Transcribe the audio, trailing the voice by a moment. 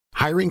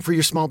Hiring for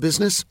your small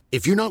business?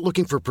 If you're not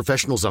looking for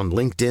professionals on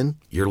LinkedIn,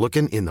 you're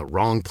looking in the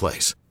wrong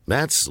place.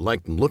 That's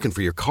like looking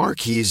for your car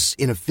keys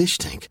in a fish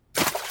tank.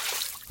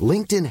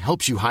 LinkedIn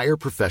helps you hire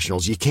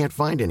professionals you can't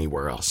find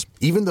anywhere else,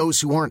 even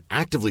those who aren't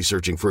actively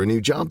searching for a new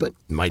job but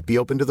might be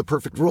open to the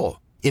perfect role.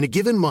 In a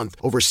given month,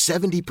 over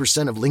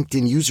 70% of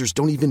LinkedIn users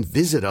don't even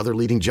visit other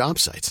leading job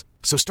sites.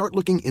 So start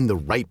looking in the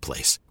right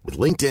place. With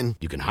LinkedIn,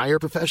 you can hire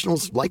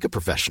professionals like a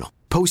professional.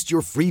 Post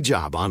your free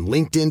job on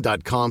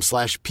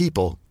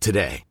linkedin.com/people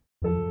today.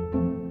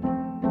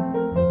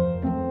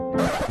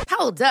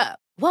 Hold up.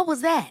 What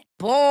was that?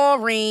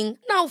 Boring.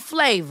 No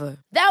flavor.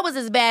 That was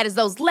as bad as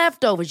those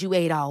leftovers you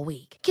ate all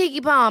week.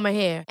 Keke Palmer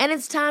here, and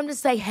it's time to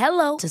say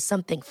hello to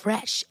something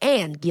fresh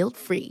and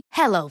guilt-free.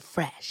 Hello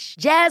Fresh.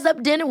 Jazz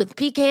up dinner with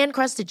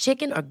pecan-crusted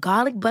chicken or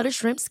garlic butter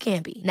shrimp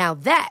scampi. Now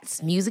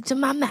that's music to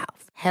my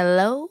mouth.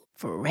 Hello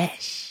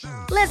Fresh.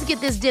 Let's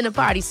get this dinner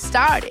party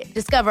started.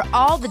 Discover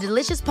all the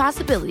delicious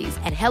possibilities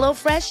at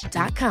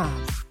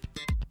hellofresh.com.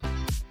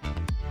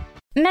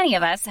 Many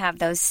of us have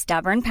those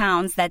stubborn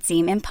pounds that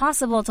seem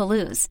impossible to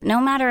lose,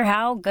 no matter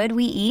how good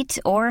we eat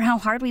or how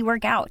hard we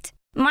work out.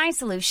 My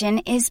solution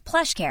is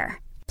PlushCare.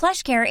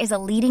 PlushCare is a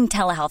leading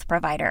telehealth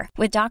provider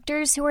with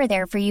doctors who are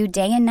there for you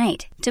day and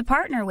night to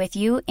partner with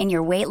you in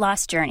your weight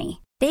loss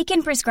journey. They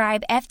can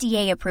prescribe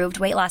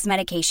FDA-approved weight loss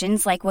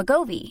medications like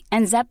Wegovy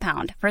and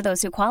Zepbound for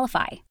those who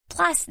qualify.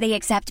 Plus, they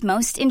accept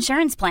most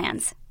insurance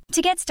plans.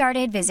 To get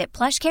started, visit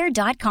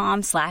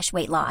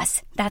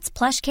plushcare.com/weightloss. That's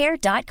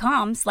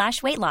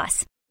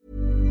plushcare.com/weightloss.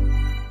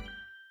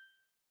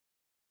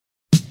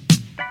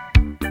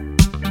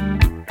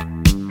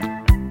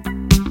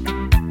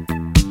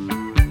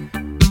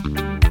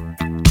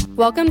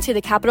 Welcome to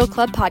the Capital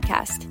Club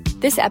podcast.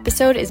 This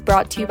episode is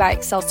brought to you by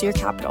Excelsior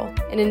Capital,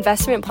 an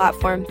investment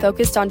platform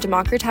focused on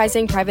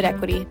democratizing private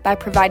equity by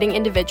providing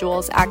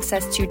individuals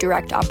access to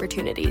direct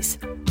opportunities.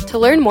 To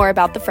learn more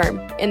about the firm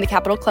and the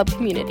Capital Club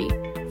community,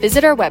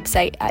 visit our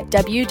website at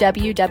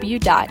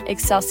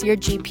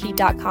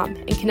www.excelsiorgp.com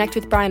and connect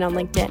with Brian on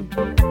LinkedIn.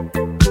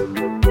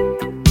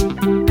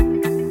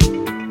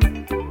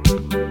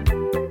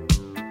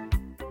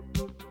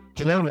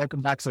 Hello,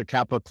 welcome back to the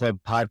Capital Club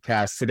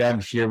podcast. Today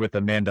I'm here with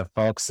Amanda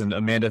Fulks. And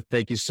Amanda,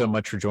 thank you so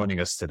much for joining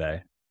us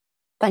today.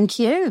 Thank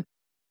you.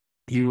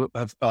 You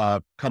have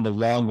come a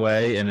long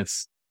way, and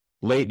it's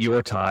late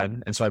your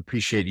time. And so I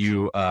appreciate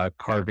you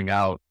carving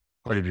out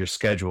part of your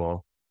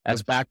schedule.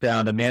 As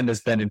background,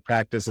 Amanda's been in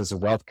practice as a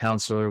wealth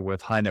counselor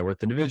with high net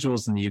worth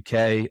individuals in the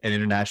UK and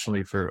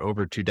internationally for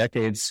over 2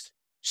 decades.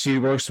 She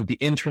works with the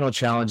internal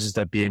challenges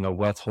that being a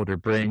wealth holder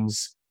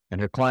brings,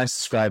 and her clients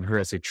describe her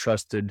as a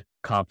trusted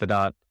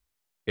confidant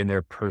in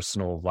their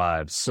personal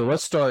lives. So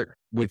let's start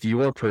with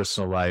your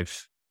personal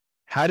life.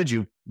 How did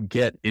you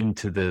get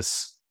into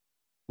this,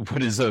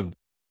 what is a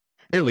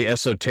fairly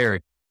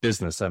esoteric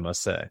business, I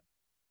must say?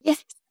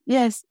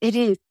 Yes, it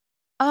is.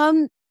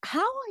 How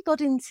I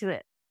got into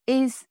it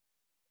is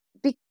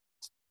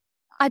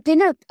I've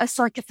been a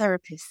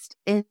psychotherapist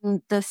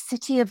in the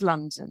City of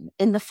London,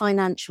 in the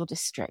financial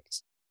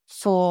district,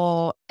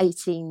 for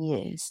 18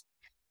 years.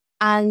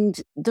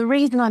 And the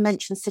reason I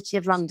mention City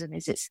of London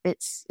is it's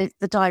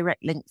the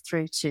direct link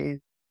through to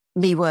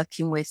me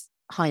working with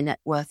high net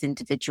worth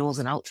individuals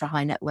and ultra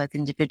high net worth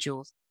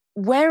individuals.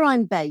 Where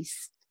I'm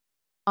based,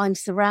 I'm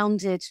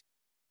surrounded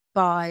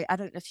by, I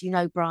don't know if you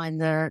know, Brian,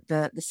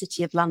 the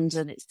City of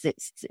London.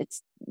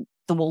 It's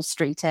the Wall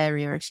Street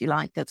area, if you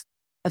like, of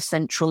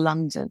central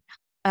London.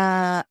 You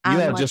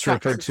have just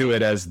referred to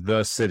it as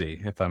the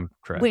city, if I'm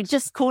correct. We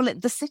just call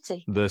it the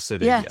city. The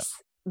city, yes, yeah.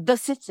 The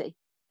city.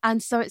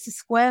 And so it's a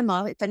square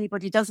mile. If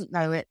anybody doesn't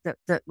know it,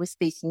 that we're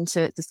speaking to,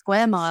 it's a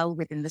square mile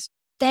within this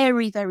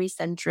very, very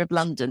centre of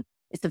London.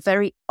 It's a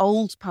very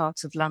old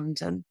part of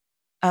London.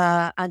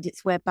 And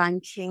it's where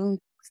banking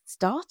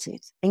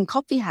started, in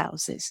coffee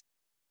houses.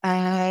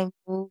 I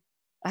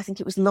think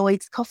it was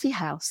Lloyd's Coffee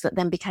House that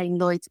then became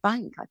Lloyd's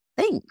Bank, I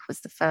think was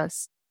the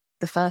first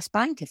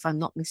bank, if I'm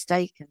not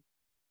mistaken.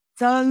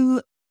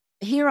 So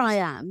here I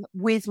am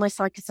with my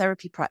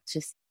psychotherapy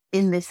practice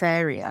in this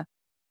area.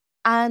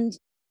 And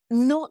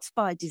not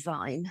by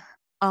design,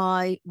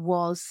 I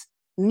was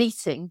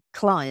meeting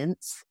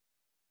clients.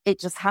 It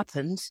just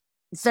happened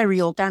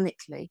very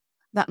organically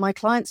that my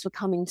clients were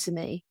coming to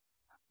me,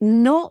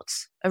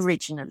 not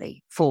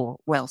originally for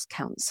wealth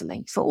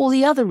counselling, for all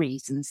the other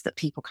reasons that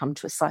people come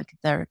to a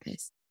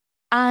psychotherapist.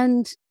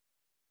 And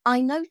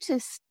I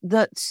noticed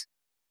that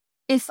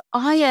if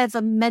I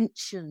ever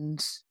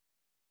mentioned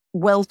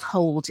wealth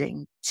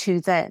holding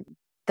to them,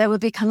 there would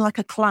be kind of like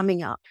a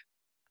clamming up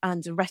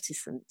and a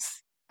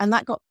reticence. And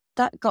that got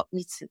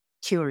me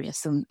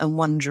curious and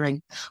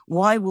wondering,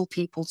 why will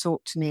people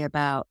talk to me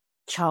about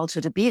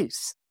childhood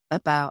abuse,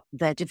 about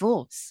their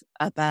divorce,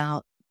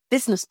 about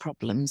business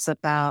problems,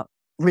 about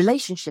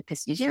relationship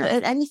issues,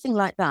 anything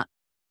like that.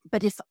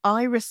 But if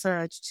I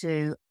referred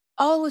to,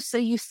 so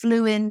you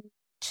flew in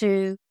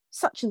to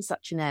such and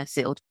such an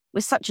airfield,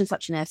 with such and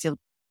such an airfield,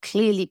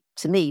 clearly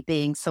to me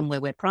being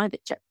somewhere where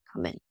private jets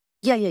come in.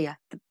 Yeah.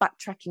 The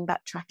backtracking.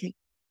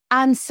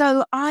 And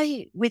so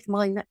I, with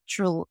my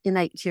natural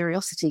innate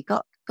curiosity,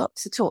 got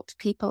to talk to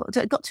people,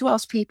 got to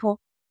ask people,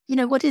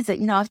 what is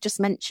it? I've just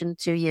mentioned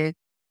to you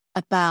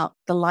about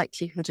the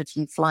likelihood of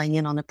you flying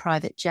in on a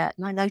private jet.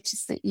 And I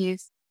noticed that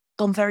you've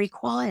gone very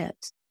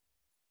quiet.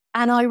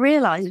 And I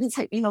realized, it didn't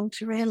take me long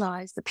to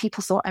realize that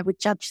people thought I would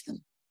judge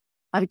them.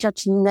 I would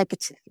judge them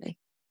negatively.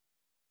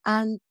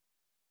 And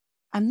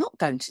I'm not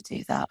going to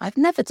do that. I've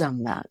never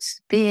done that.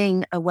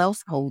 Being a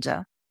wealth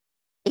holder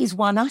is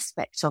one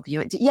aspect of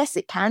you. Yes,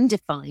 it can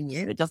define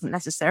you. It doesn't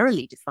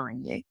necessarily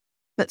define you.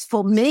 But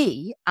for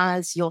me,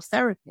 as your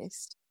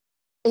therapist,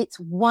 it's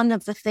one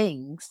of the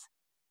things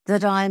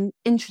that I'm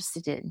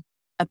interested in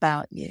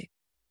about you.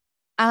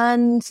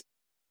 And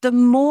the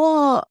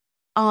more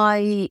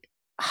I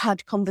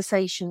had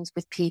conversations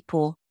with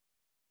people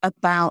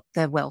about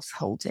their wealth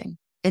holding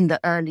in the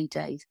early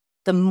days,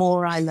 the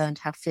more I learned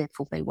how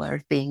fearful they were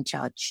of being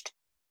judged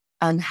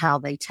and how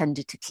they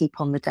tended to keep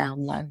on the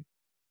down low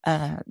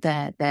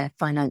their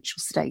financial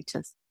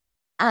status.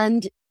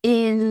 And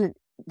in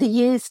the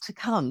years to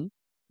come,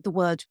 the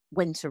word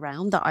went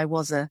around that I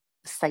was a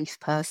safe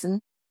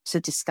person to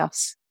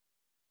discuss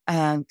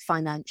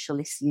financial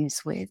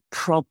issues with,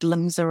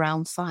 problems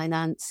around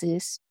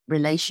finances,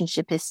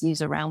 relationship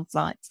issues around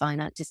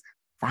finances,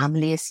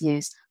 family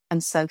issues,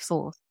 and so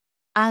forth.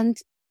 And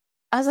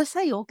as I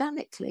say,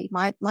 organically,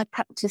 my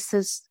practice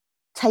has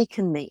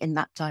taken me in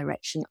that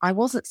direction. I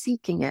wasn't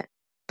seeking it,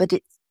 but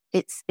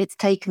it's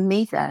taken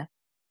me there.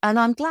 And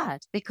I'm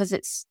glad, because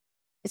it's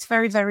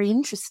very, very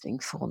interesting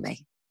for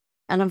me.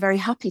 And I'm very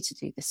happy to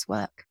do this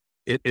work.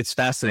 It's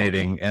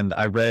fascinating. And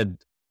I read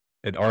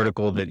an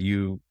article that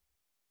you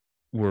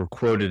were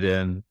quoted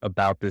in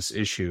about this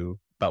issue,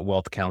 about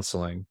wealth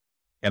counseling.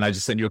 And I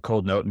just sent you a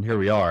cold note, and here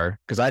we are,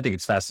 because I think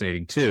it's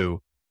fascinating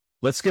too.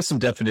 Let's get some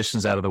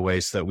definitions out of the way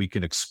so that we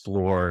can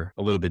explore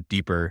a little bit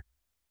deeper.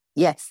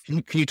 Yes.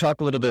 Can you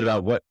talk a little bit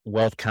about what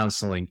wealth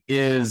counseling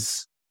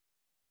is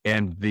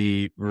and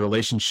the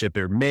relationship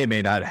it may or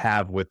may not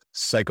have with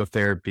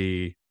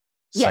psychotherapy,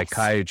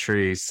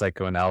 psychiatry,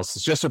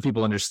 psychoanalysis, just so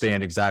people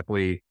understand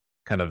exactly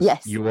kind of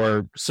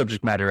your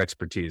subject matter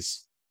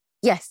expertise?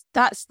 Yes,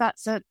 that's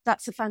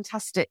a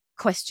fantastic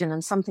question,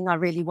 and something I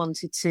really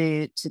wanted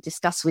to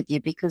discuss with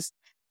you, because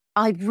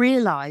I've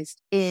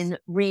realized in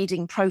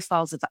reading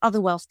profiles of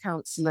other wealth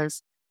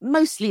counselors,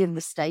 mostly in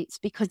the States,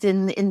 because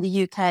in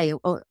the UK,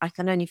 I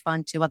can only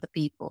find 2 other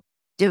people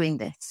doing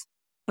this.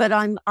 But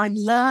I'm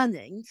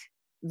learning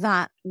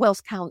that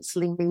wealth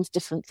counseling means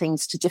different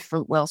things to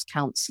different wealth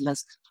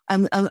counselors.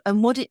 And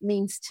what it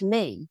means to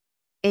me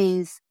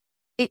is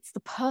it's the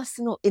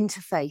personal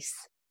interface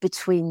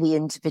between the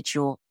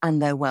individual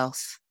and their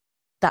wealth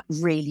that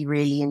really,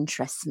 really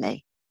interests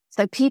me.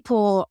 So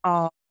people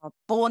are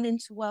born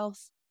into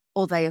wealth,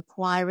 or they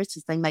acquire it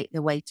as they make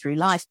their way through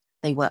life.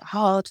 They work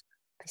hard,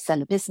 they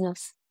sell a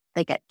business,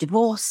 they get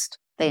divorced,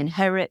 they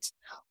inherit,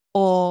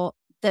 or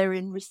they're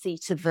in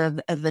receipt of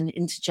an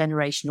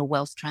intergenerational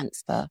wealth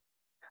transfer.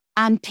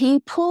 And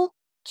people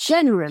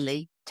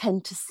generally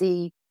tend to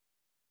see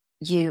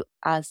you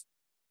as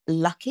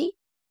lucky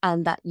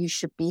and that you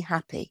should be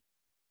happy.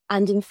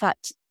 And in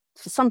fact,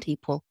 for some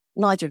people,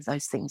 neither of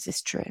those things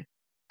is true.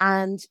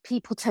 And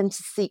people tend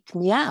to seek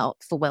me out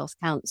for wealth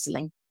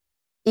counseling,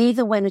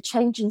 either when a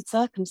change in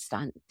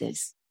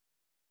circumstances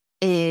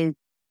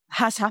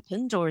has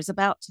happened or is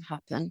about to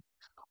happen,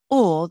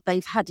 or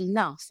they've had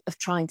enough of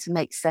trying to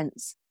make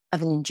sense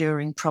of an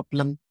enduring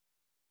problem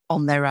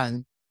on their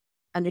own.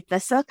 And if their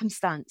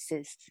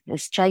circumstances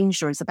has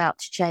changed or is about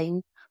to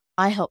change,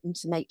 I help them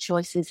to make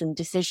choices and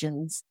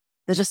decisions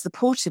that are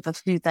supportive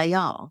of who they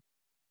are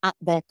at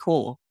their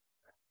core.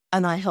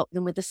 And I help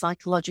them with the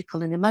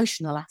psychological and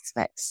emotional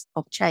aspects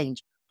of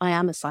change. I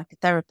am a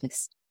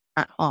psychotherapist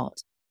at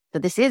heart. So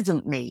this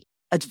isn't me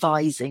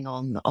advising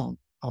on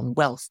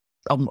wealth,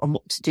 on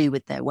what to do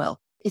with their wealth.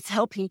 It's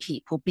helping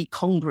people be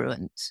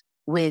congruent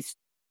with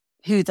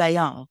who they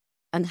are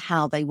and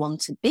how they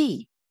want to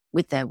be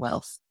with their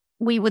wealth.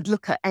 We would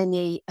look at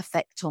any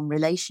effect on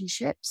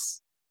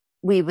relationships.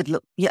 We would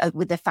look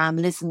with their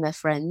families and their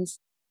friends,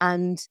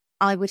 and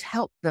I would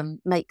help them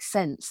make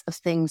sense of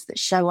things that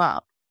show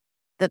up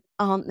that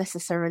aren't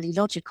necessarily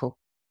logical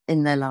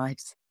in their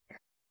lives.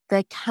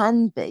 There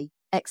can be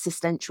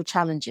existential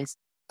challenges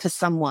for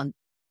someone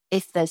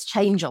if there's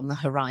change on the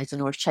horizon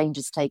or if change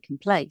has taken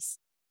place,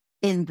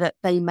 in that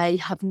they may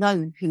have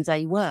known who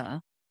they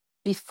were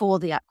before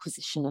the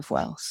acquisition of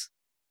wealth,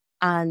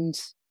 and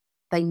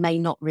they may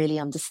not really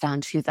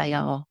understand who they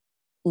are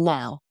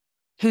now.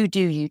 Who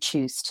do you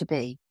choose to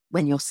be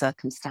when your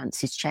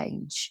circumstances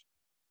change?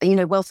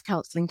 Wealth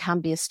counseling can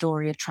be a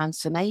story of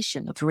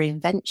transformation, of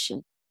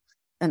reinvention.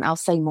 And I'll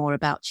say more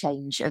about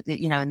change,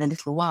 in a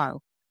little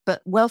while.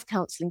 But wealth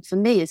counseling for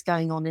me is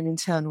going on an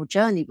internal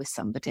journey with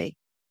somebody,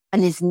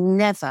 and is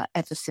never,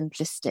 ever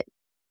simplistic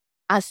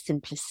as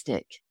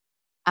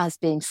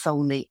being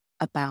solely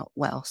about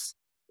wealth.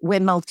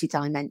 We're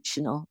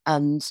multidimensional,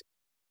 and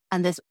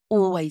there's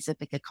always a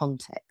bigger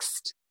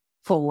context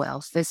for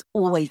wealth. There's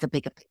always a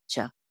bigger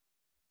picture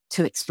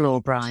to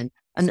explore, Brian.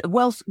 And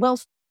wealth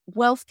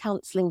wealth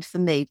counseling for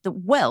me, the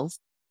wealth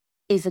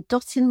is a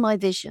dot in my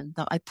vision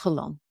that I pull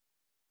on,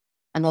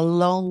 and a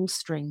long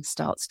string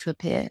starts to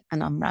appear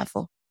and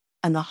unravel,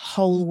 and the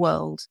whole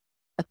world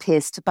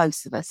appears to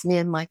both of us, me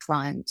and my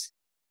client,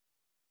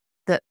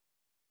 that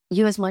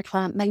you as my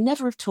client may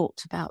never have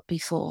talked about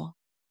before.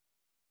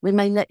 You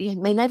may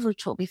never have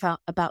talked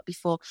about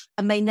before,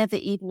 and may never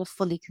even have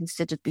fully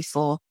considered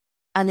before.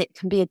 And it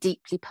can be a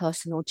deeply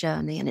personal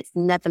journey, and it's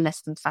never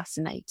less than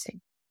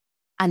fascinating.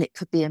 And it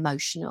could be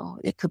emotional.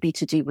 It could be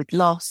to do with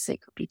loss.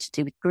 It could be to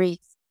do with grief,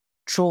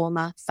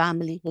 trauma,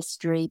 family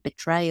history,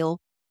 betrayal,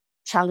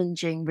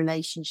 challenging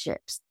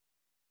relationships.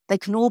 They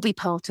can all be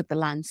part of the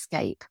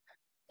landscape.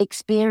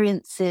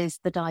 Experiences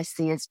that I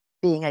see as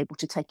being able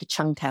to take a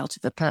chunk out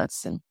of a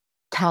person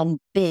can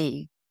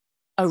be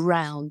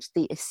around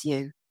the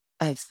issue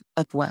of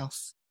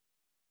wealth.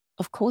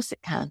 Of course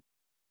it can.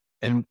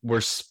 And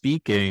we're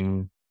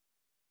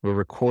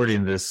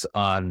recording this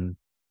on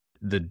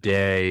the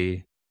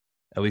day,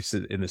 at least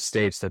in the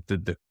States, that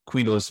the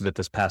Queen Elizabeth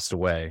has passed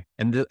away.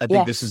 And I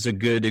think this is a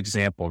good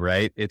example,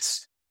 right?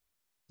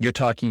 You're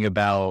talking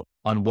about,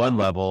 on one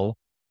level,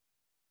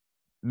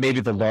 maybe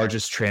the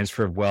largest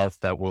transfer of wealth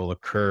that will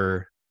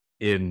occur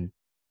in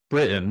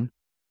Britain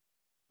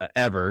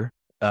ever,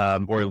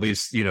 or at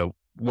least,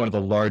 one of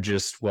the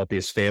largest,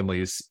 wealthiest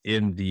families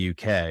in the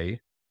UK.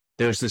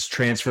 There's this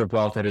transfer of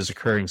wealth that is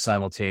occurring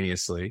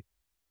simultaneously.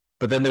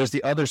 But then there's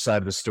the other side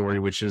of the story,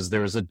 which is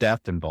there is a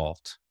death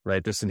involved,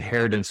 right? This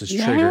inheritance is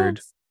triggered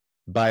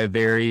by a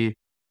very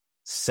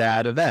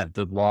sad event,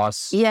 the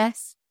loss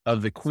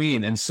of the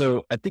Queen. And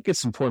so I think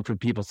it's important for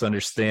people to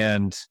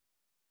understand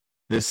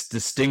this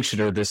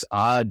distinction, or this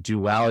odd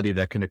duality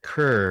that can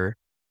occur,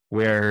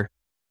 where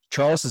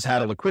Charles has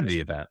had a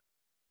liquidity event,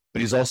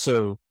 but he's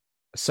also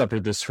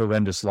suffered this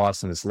horrendous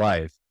loss in his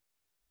life.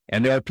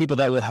 And there are people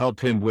that will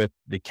help him with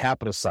the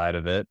capital side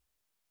of it,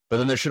 but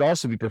then there should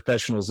also be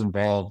professionals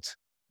involved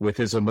with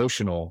his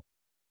emotional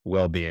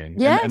well-being.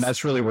 Yes. And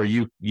that's really where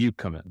you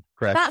come in,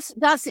 correct?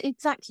 That's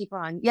exactly,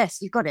 Brian. Yes,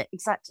 you've got it.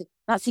 Exactly.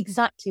 That's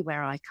exactly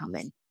where I come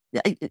in.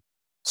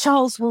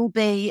 Charles will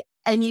be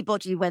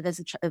anybody where there's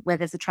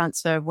a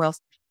transfer of wealth.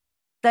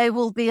 There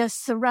will be a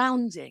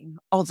surrounding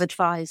of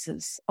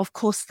advisors. Of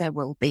course there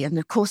will be. And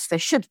of course there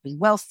should be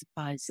wealth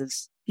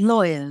advisors,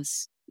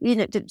 lawyers,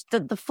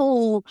 the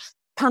full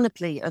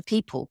panoply of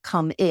people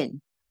come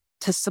in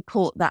to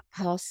support that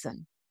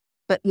person.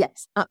 But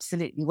yes,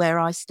 absolutely. Where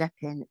I step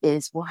in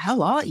is, well,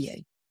 how are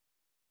you?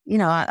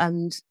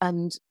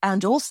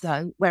 And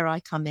also where I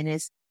come in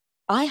is,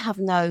 I have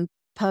no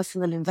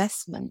personal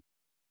investment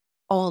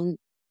on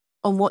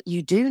what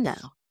you do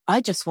now.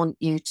 I just want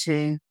you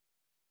to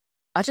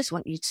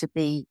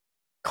be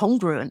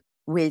congruent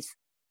with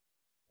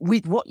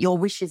what your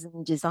wishes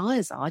and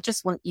desires are.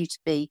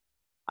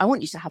 I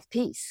want you to have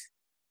peace.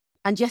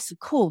 And yes, of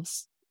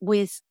course,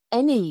 with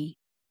any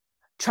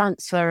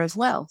transfer of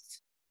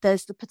wealth,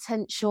 there's the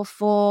potential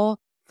for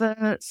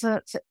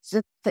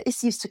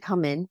issues to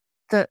come in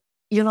that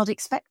you're not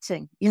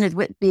expecting.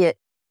 Be it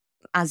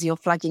as you're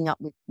flagging up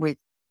with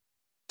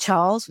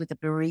Charles, with a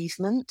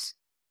bereavement,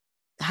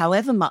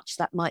 however much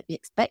that might be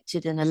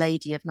expected in a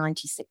lady of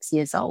 96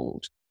 years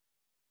old.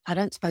 I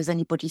don't suppose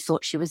anybody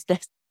thought she was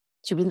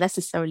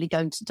necessarily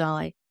going to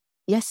die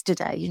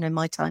yesterday,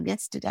 my time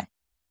yesterday.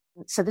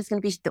 So there's going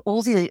to be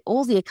all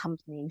the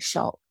accompanying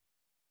shock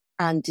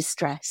and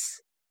distress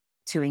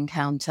to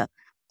encounter.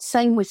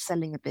 Same with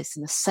selling a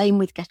business, same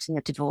with getting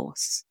a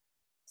divorce,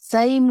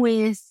 same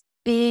with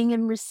being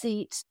in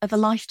receipt of a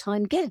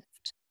lifetime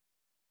gift.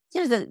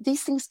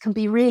 These things can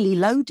be really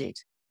loaded,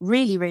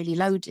 really, really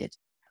loaded.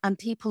 And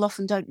people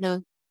often don't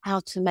know how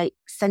to make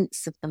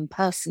sense of them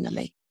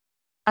personally.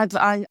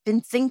 I've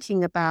been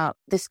thinking about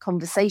this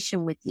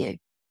conversation with you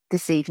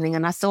this evening,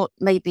 and I thought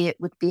maybe it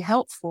would be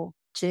helpful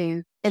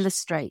to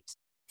illustrate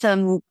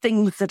some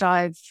things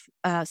that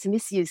some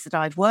issues that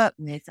I've worked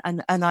with.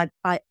 And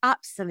I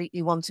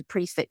absolutely want to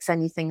prefix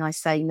anything I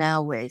say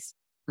now with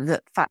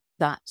the fact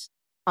that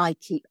I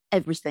keep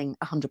everything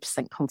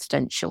 100%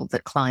 confidential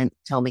that clients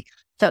tell me.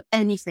 So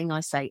anything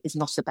I say is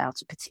not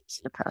about a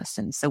particular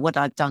person. So what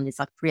I've done is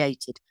I've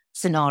created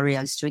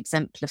scenarios to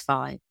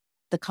exemplify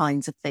the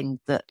kinds of things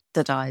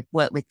that I've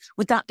worked with.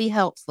 Would that be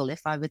helpful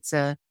if I were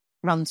to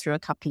run through a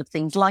couple of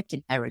things like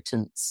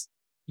inheritance?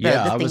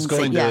 Yeah,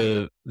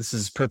 this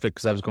is perfect,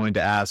 because I was going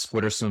to ask,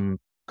 what are some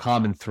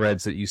common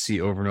threads that you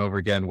see over and over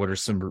again? What are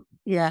some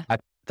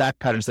fact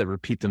patterns that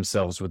repeat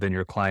themselves within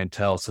your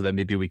clientele, so that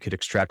maybe we could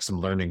extract some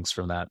learnings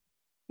from that?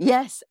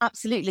 Yes,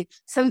 absolutely.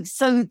 So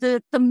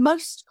the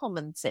most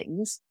common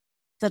things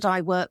that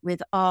I work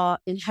with are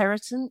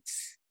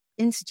inheritance,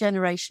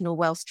 intergenerational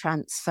wealth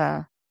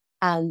transfer,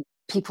 and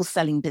people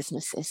selling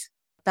businesses.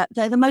 That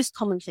they're the most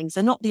common things.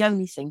 They're not the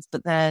only things,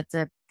 but they're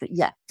the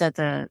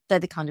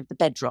kind of the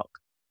bedrock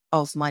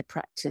of my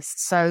practice.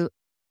 So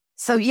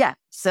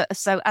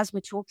as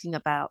we're talking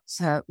about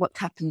what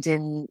happened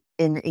in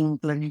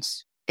England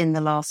in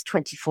the last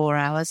 24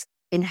 hours,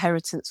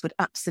 inheritance would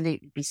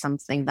absolutely be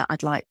something that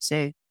I'd like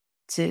to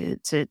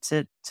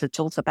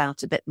talk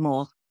about a bit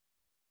more.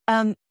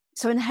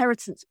 So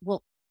inheritance,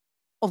 well,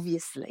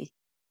 obviously,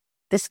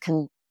 this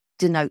can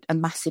denote a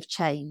massive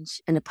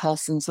change in a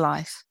person's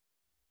life.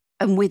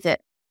 And with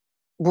it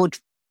would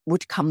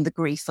come the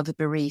grief of a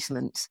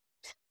bereavement.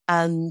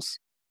 And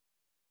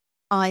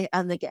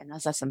again,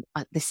 as I said,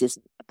 this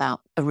isn't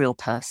about a real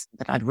person,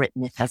 but I'd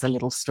written it as a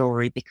little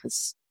story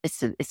because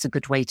it's a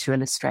good way to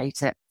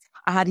illustrate it.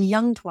 I had a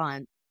young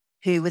client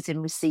who was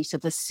in receipt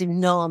of a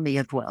tsunami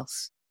of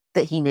wealth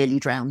that he nearly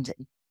drowned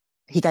in.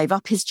 He gave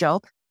up his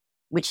job,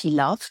 which he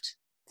loved.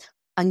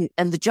 And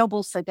the job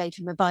also gave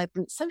him a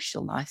vibrant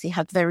social life. He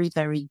had very,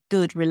 very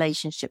good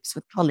relationships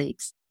with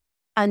colleagues.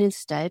 And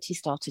instead, he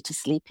started to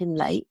sleep in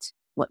late,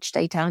 watch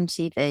daytime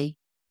TV,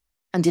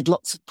 and did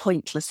lots of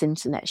pointless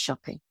internet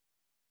shopping.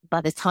 By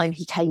the time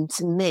he came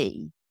to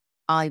me,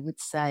 I would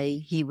say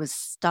he was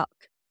stuck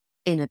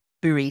in a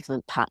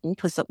bereavement pattern,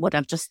 because what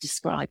I've just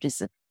described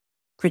is a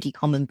pretty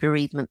common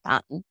bereavement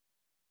pattern,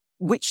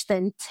 which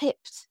then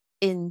tipped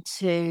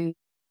into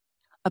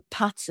a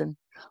pattern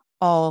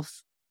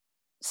of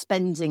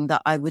spending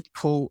that I would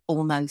call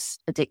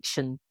almost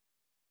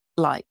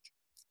addiction-like.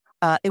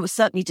 It was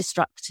certainly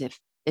destructive,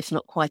 if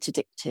not quite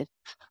addictive,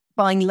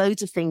 buying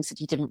loads of things that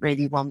he didn't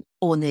really want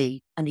or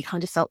need, and he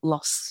kind of felt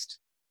lost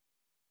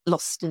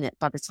in it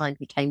by the time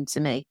he came to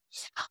me.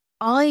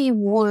 I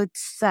would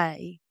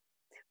say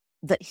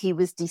that he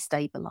was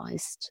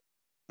destabilized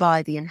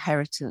by the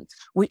inheritance,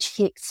 which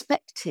he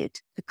expected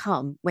to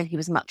come when he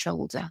was much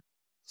older.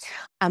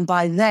 And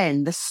by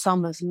then, the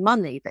sum of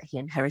money that he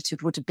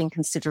inherited would have been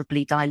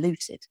considerably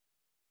diluted.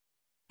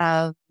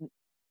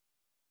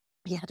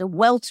 He had a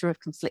welter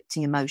of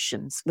conflicting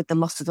emotions with the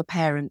loss of a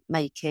parent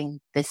making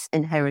this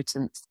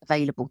inheritance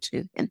available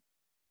to him.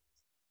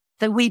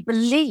 So we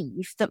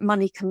believe that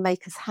money can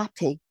make us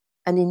happy,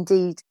 and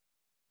indeed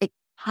it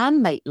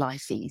can make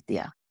life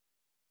easier,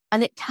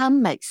 and it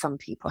can make some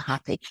people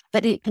happy,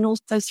 but it can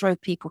also throw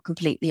people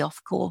completely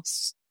off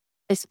course,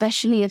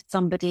 especially if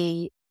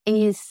somebody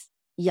is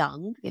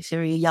young, if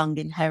you're a young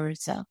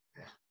inheritor,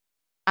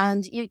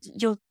 and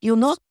you're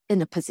not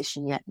in a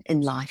position yet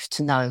in life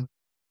to know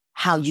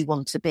how you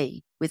want to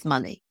be with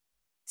money.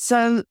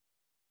 So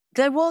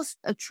there was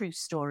a true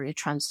story of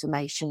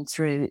transformation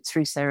through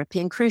therapy,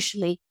 and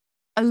crucially,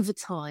 over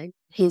time,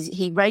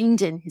 he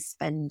reined in his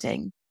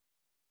spending,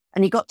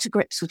 and he got to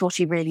grips with what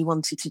he really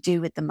wanted to do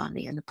with the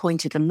money, and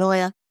appointed a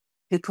lawyer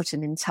who put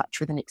him in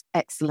touch with an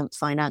excellent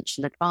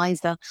financial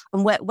advisor.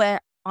 And where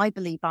I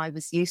believe I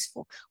was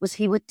useful was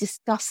he would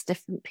discuss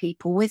different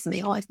people with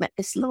me. Oh, I've met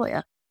this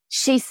lawyer.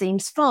 She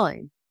seems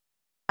fine.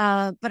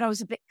 But I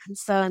was a bit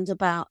concerned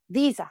about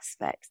these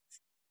aspects,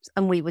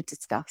 and we would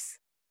discuss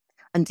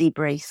and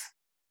debrief.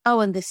 Oh,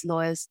 and this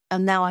lawyer's,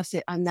 and now I've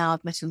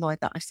met a lawyer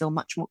that I feel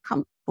much more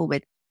comfortable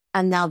with.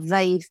 And now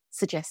they've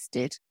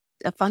suggested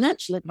a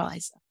financial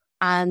advisor,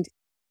 and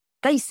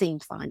they seem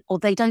fine, or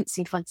they don't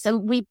seem fine. So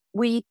we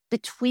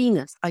between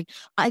us, I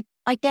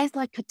guess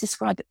I could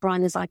describe it,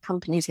 Brian, as I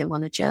accompanied him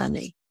on a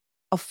journey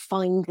of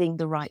finding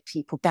the right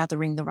people,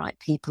 gathering the right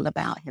people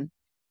about him.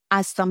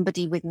 As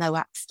somebody with no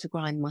axe to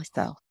grind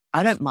myself,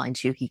 I don't mind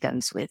who he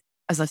goes with.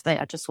 As I say,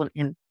 I just want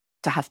him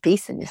to have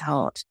peace in his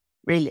heart,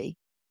 really.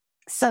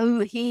 So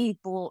he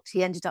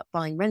ended up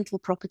buying rental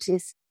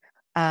properties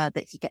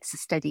that he gets a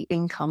steady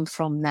income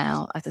from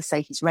now. As I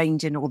say, he's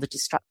reined in all the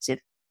destructive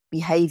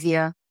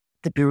behavior.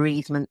 The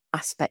bereavement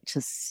aspect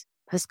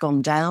has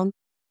gone down,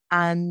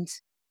 and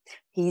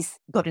he's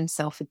got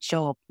himself a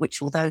job,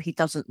 which, although he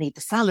doesn't need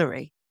the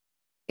salary,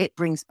 it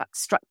brings back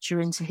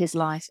structure into his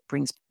life, it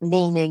brings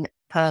meaning,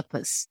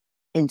 purpose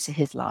into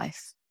his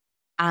life,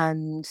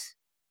 and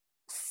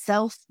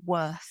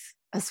self-worth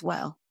as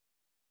well.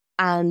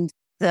 And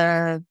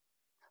the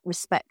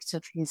respect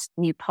of his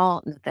new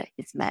partner that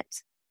he's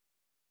met,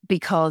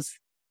 because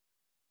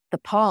the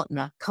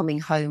partner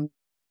coming home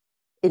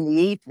in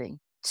the evening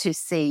to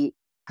see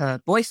her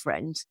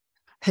boyfriend,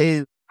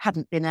 who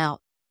hadn't been out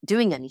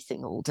doing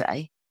anything all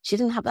day, she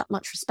didn't have that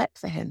much respect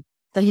for him.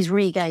 So he's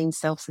regained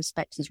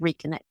self-respect, he's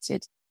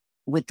reconnected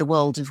with the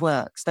world of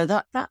work. So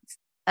that's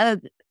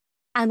an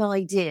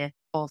idea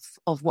of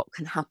what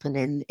can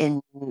happen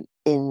in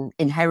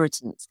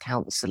inheritance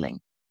counselling.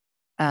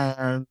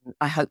 I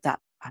hope that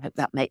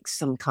makes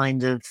some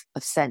kind of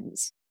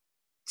sense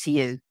to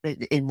you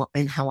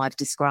in how I've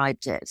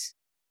described it.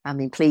 I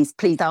mean, please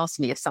ask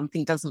me if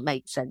something doesn't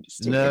make sense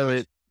to you.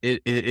 No,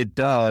 it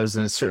does,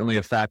 and it's certainly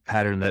a fact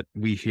pattern that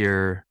we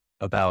hear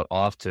about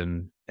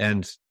often.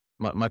 And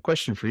my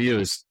question for you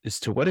is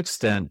to what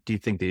extent do you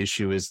think the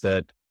issue is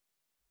that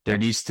there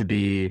needs to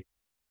be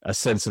a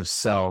sense of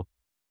self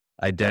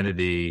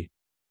identity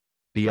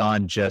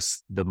beyond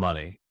just the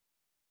money?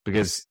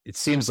 Because it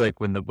seems like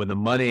when the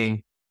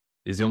money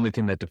is the only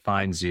thing that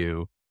defines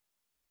you,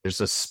 there's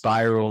a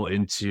spiral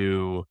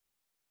into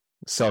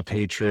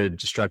self-hatred,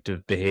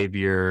 destructive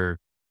behavior,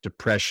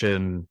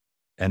 depression,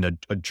 and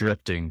a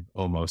drifting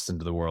almost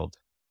into the world.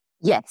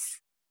 Yes,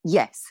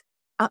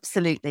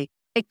 absolutely.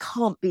 It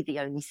can't be the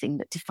only thing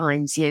that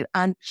defines you.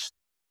 And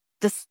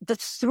the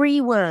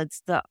three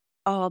words that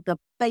are the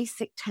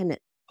basic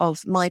tenet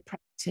of my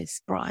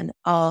practice, Brian,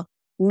 are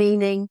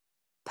meaning,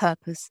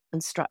 purpose,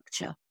 and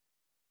structure.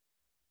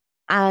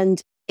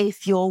 And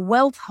if your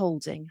wealth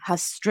holding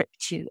has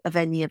stripped you of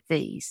any of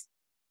these,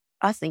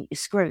 I think you're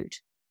screwed,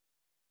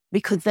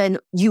 because then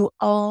you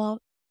are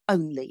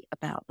only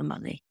about the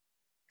money.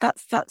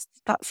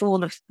 That's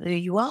all of who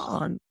you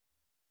are. And,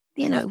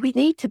 we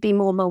need to be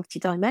more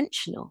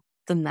multidimensional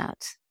than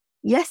that.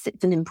 Yes,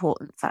 it's an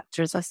important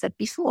factor, as I said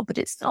before, but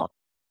it's not.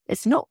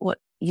 It's not what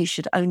you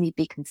should only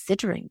be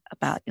considering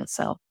about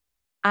yourself.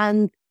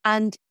 And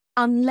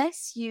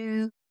unless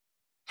you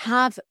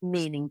have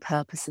meaning,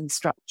 purpose, and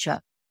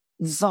structure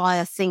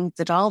via things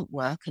that aren't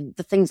work, and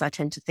the things I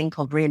tend to think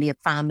of really are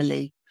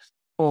family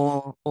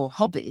or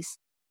hobbies,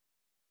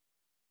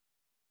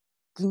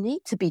 you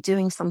need to be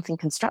doing something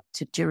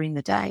constructive during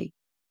the day.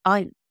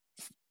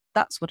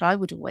 That's what I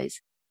would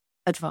always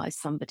advise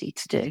somebody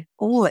to do.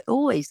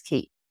 Always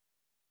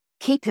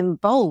keep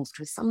involved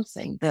with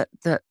something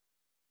that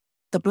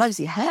blows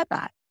your hair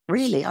back,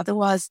 really.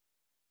 Otherwise,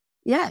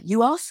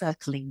 you are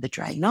circling the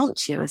drain,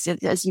 aren't you?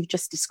 As you've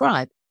just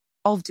described,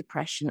 of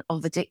depression,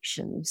 of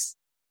addictions,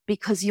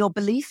 because your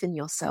belief in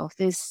yourself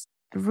is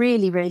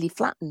really, really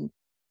flattened.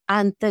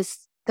 And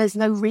there's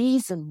no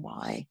reason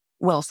why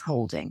wealth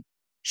holding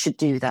should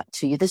do that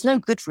to you. There's no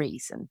good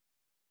reason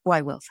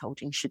why wealth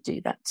holding should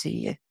do that to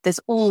you. There's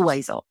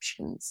always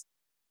options,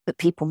 but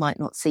people might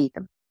not see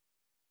them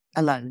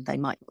alone. They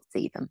might not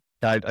see them.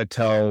 I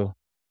tell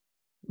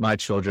my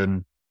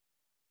children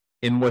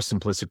in more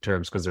simplistic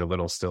terms, because they're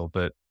little still,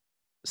 but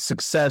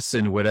success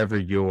in whatever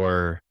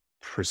you're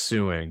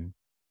pursuing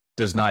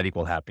does not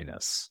equal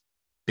happiness.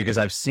 Because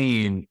I've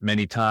seen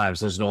many times,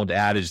 there's an old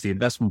adage, the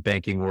investment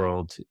banking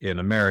world in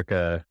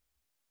America,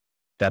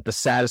 that the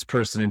saddest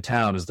person in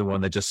town is the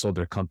one that just sold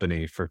their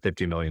company for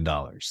 $50 million.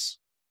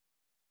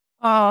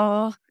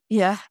 Oh,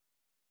 yeah.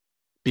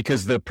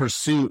 Because the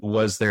pursuit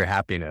was their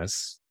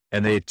happiness,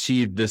 and they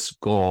achieved this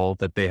goal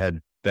that they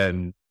had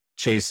been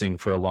chasing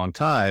for a long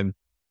time.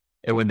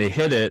 And when they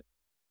hit it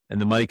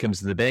and the money comes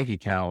to the bank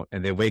account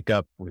and they wake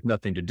up with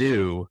nothing to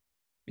do,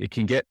 it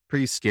can get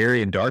pretty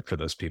scary and dark for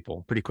those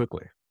people pretty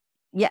quickly.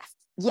 Yes,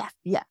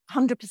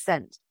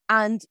 100%.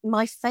 And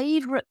my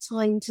favorite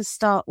time to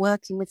start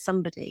working with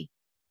somebody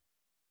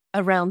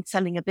around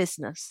selling a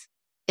business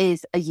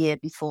is a year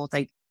before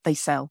they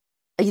sell.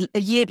 A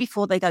year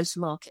before they go to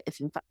market, if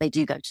in fact they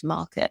do go to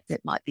market.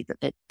 It might be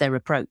that they're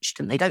approached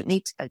and they don't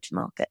need to go to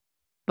market,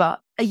 but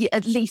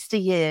at least a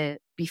year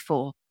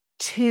before,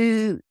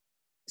 to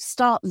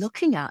start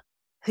looking at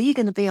who you're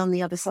going to be on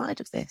the other side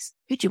of this.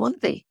 Who do you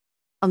want to be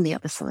on the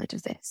other side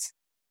of this?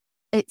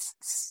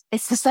 It's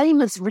the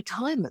same as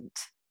retirement.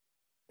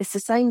 It's the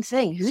same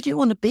thing. Who do you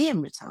want to be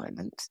in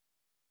retirement?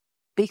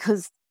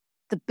 Because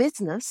the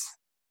business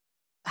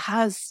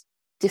has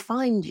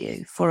defined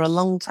you for a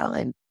long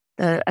time.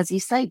 As you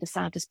say, the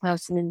saddest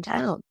person in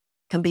town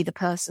can be the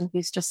person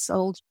who's just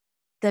sold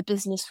their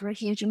business for a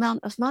huge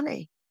amount of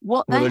money.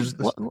 What then?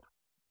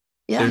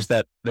 There's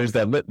that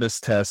litmus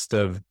test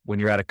of when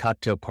you're at a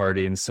cocktail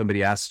party and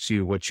somebody asks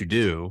you what you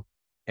do.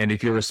 And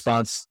if your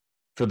response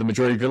for the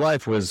majority of your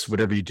life was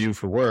whatever you do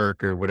for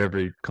work or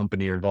whatever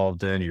company you're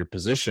involved in, your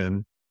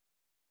position,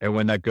 and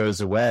when that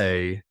goes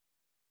away,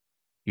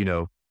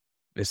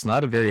 it's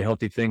not a very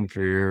healthy thing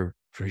for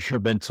your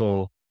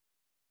mental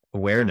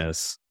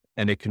awareness,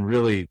 and it can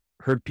really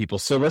hurt people.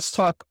 So let's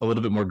talk a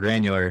little bit more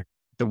granular.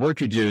 The work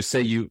you do,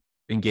 say you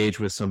engage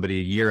with somebody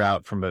a year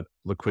out from a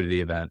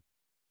liquidity event.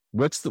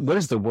 What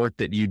is the work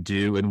that you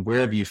do, and where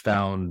have you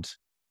found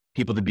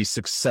people to be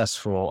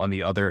successful on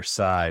the other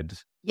side?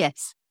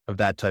 Yes. Of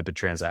that type of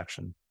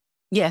transaction?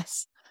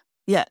 Yes.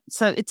 Yeah.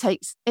 So it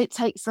takes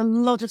a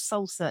lot of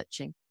soul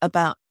searching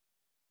about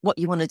what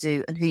you want to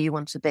do and who you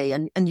want to be.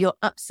 And you're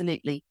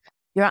absolutely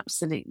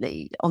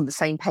on the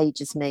same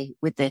page as me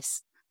with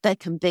this. There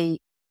can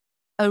be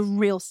a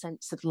real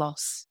sense of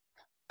loss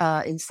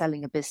in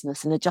selling a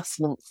business, and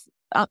adjustments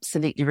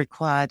absolutely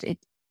required.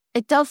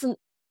 It doesn't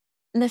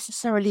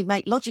necessarily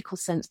make logical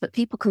sense, but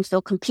people can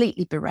feel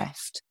completely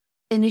bereft.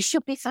 And it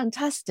should be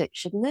fantastic,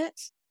 shouldn't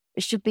it?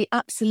 It should be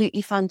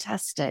absolutely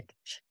fantastic.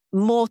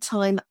 More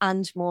time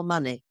and more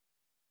money.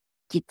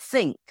 You'd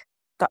think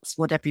that's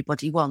what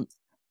everybody wants.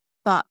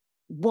 But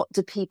what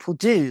do people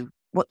do?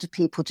 What do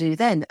people do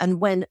then?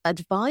 And when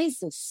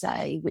advisors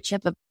say,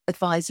 whichever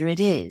advisor it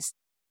is,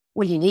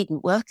 well, you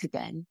needn't work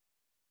again,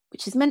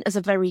 which is meant as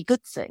a very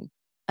good thing.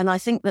 And I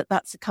think that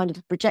that's a kind of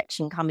a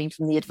projection coming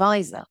from the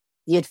advisor.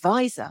 The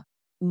advisor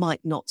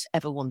might not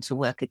ever want to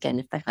work again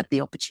if they had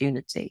the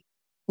opportunity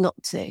not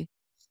to.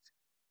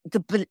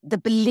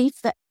 The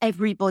belief that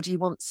everybody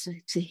wants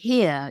to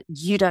hear,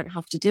 you don't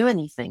have to do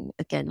anything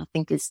again, I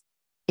think is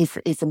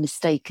a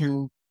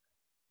mistaken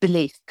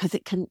belief, because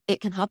it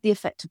can have the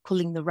effect of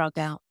pulling the rug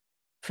out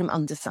from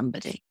under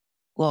somebody.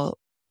 Well,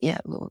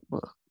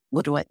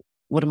 what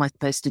am I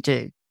supposed to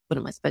do? What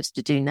am I supposed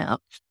to do now?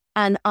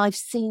 And I've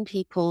seen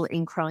people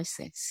in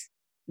crisis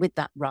with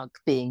that rug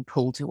being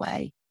pulled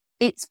away.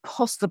 It's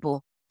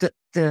possible that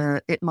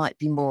it might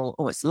be more,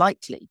 or it's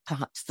likely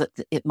perhaps that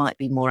it might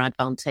be more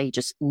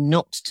advantageous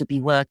not to be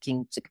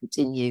working to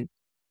continue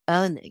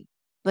earning.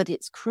 But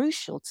it's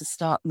crucial to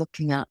start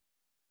looking at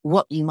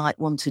what you might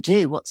want to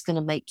do, what's going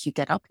to make you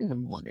get up in the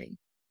morning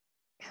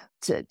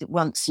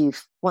once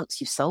you've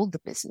sold the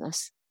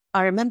business.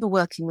 I remember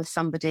working with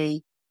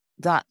somebody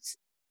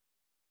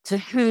to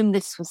whom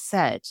this was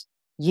said,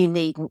 you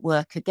needn't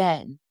work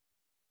again.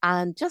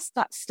 And just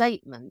that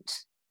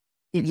statement,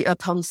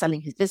 upon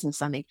selling his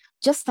business,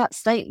 just that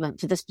statement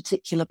to this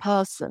particular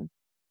person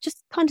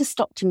just kind of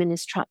stopped him in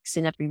his tracks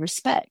in every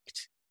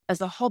respect.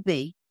 As a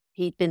hobby,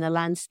 he'd been a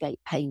landscape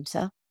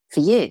painter for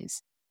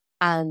years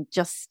and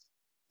just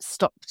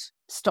stopped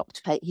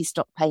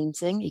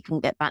painting. He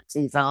couldn't get back to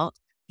his art.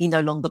 He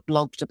no longer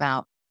blogged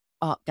about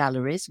art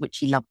galleries, which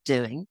he loved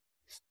doing.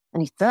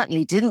 And he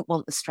certainly didn't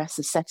want the stress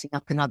of setting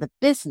up another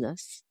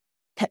business.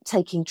 Kept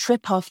taking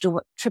trip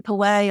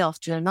away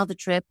after another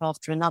trip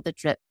after another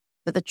trip.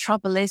 But the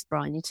trouble is,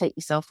 Brian, you take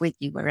yourself with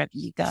you wherever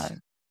you go.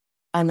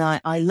 And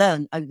I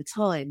learned over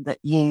time that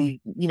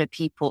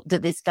people,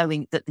 that this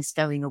going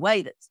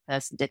away that this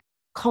person did,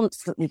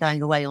 constantly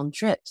going away on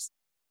trips,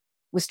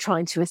 was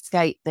trying to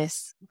escape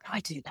this. What do I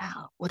do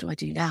now? What do I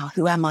do now?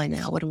 Who am I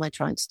now? What am I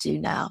trying to do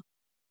now?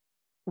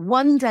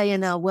 One day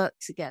in our work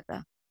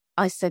together,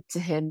 I said to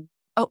him,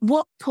 at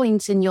what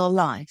point in your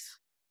life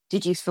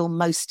did you feel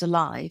most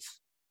alive?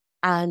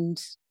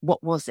 And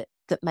what was it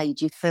that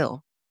made you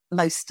feel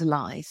most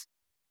alive?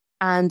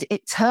 And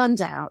it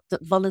turned out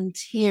that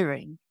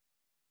volunteering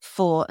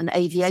for an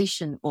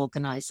aviation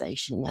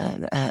organization,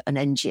 an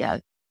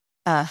NGO,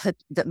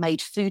 that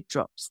made food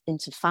drops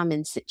into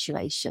famine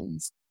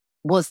situations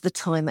was the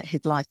time at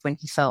his life when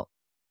he felt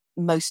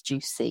most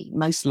juicy,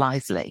 most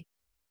lively.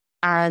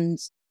 And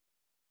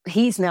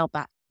he's now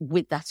back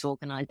with that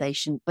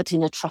organization, but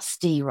in a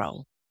trustee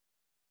role.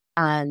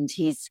 And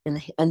he's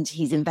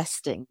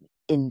investing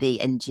in the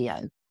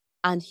NGO.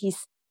 And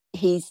he's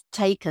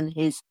taken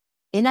his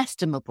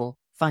inestimable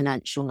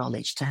financial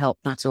knowledge to help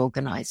that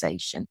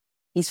organization.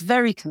 He's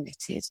very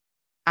committed.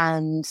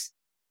 And,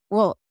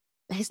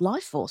 his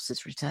life force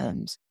has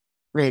returned,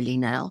 really,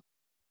 now.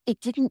 It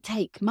didn't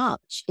take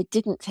much. It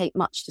didn't take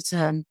much to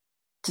turn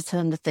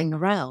the thing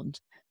around.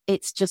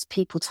 It's just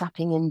people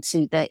tapping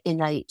into their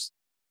innate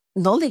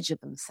knowledge of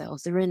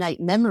themselves, their innate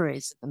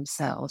memories of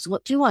themselves.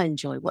 What do I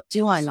enjoy? What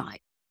do I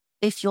like?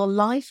 If your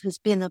life has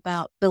been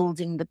about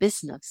building the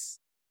business,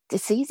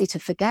 it's easy to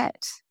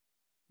forget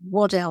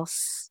what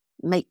else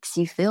makes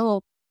you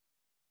feel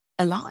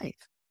alive,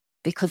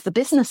 because the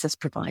business has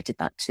provided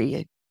that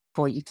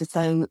for you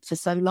for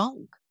so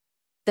long.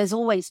 There's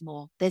always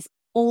more. There's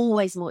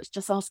always more. It's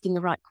just asking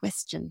the right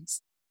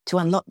questions to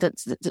unlock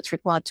that's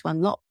required to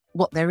unlock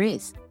what there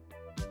is.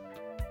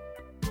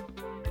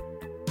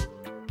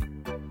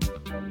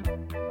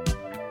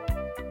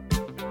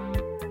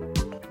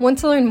 Want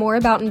to learn more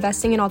about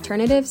investing in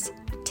alternatives?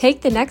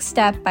 Take the next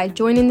step by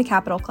joining the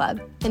Capital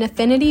Club, an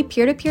affinity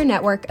peer-to-peer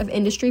network of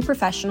industry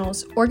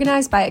professionals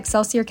organized by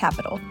Excelsior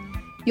Capital.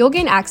 You'll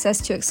gain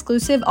access to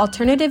exclusive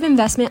alternative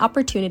investment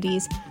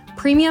opportunities,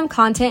 premium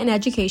content and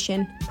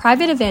education,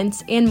 private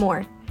events, and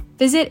more.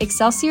 Visit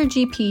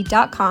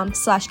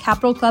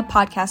excelsiorgp.com/Capital Club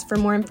podcast for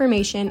more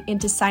information and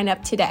to sign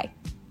up today.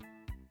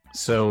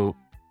 So,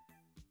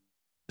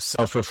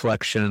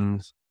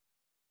 self-reflection,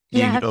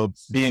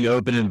 being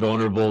open and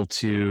vulnerable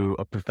to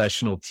a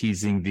professional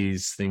teasing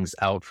these things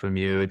out from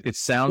you. It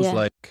sounds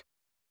like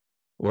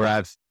where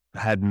I've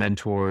had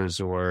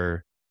mentors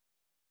or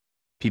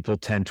people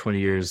 10, 20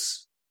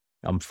 years,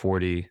 I'm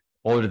 40,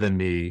 older than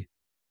me,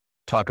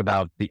 talk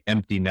about the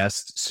empty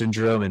nest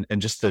syndrome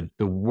and just the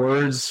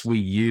words we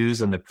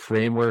use and the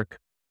framework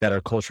that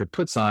our culture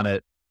puts on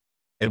it.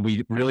 And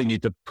we really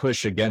need to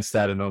push against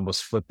that and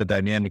almost flip the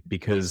dynamic,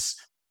 because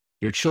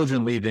your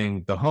children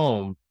leaving the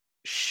home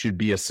should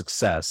be a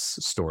success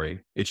story.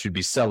 It should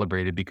be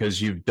celebrated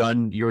because you've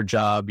done your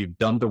job, you've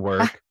done the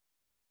work,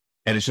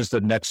 and it's just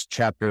the next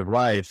chapter of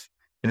life.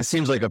 And it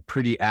seems like a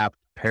pretty apt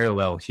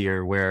parallel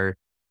here, where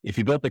if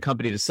you built the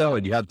company to sell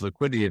it, you have the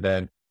liquidity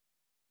event,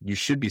 you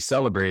should be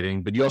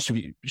celebrating, but you also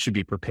should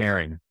be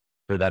preparing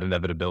for that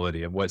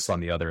inevitability of what's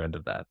on the other end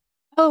of that.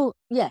 Oh,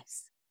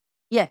 yes.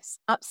 Yes,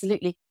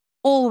 absolutely.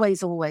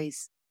 Always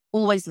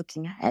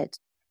looking ahead.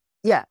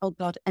 Yeah. Oh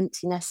God,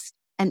 empty nest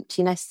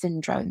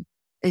syndrome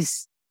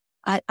is,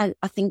 I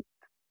think,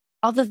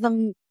 other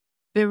than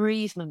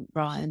bereavement,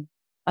 Brian,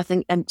 I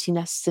think empty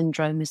nest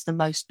syndrome is the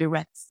most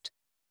bereft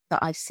that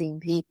I've seen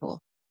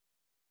people.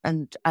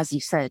 And as you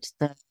said,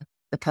 the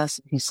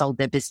person who sold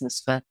their business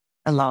for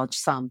a large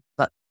sum,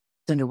 but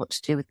don't know what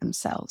to do with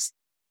themselves.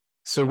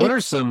 So what are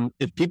some,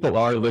 if people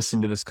are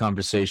listening to this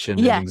conversation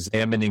and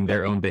examining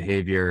their own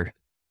behavior,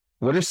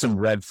 what are some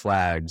red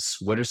flags?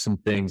 What are some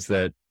things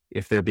that,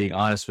 if they're being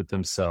honest with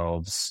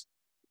themselves,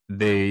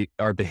 they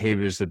are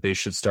behaviors that they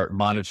should start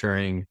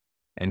monitoring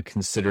and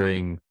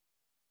considering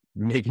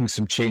making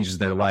some changes in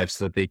their life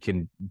so that they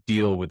can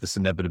deal with this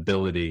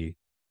inevitability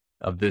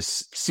of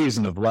this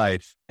season of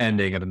life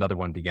ending and another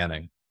one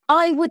beginning?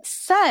 I would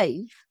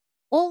say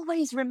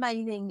always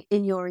remaining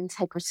in your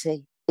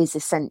integrity is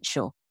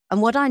essential.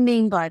 And what I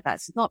mean by that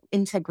is not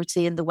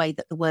integrity in the way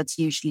that the word's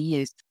usually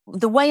used.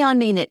 The way I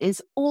mean it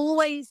is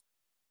always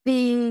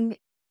being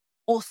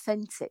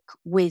authentic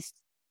with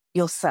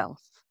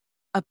yourself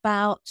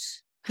about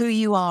who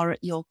you are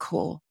at your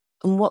core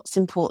and what's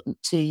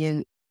important to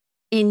you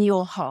in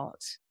your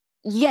heart.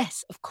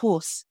 Yes, of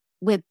course,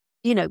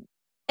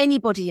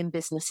 anybody in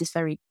business is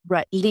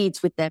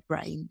leads with their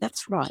brain.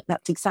 That's right.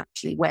 That's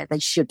exactly where they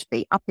should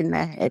be, up in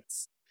their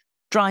heads,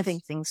 driving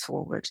things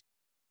forward.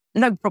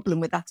 No problem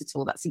with that at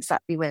all. That's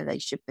exactly where they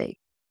should be.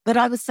 But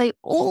I would say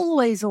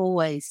always,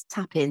 always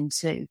tap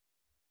into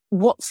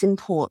what's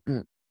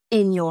important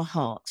in your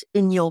heart.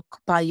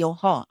 By your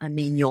heart, I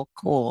mean your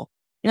core.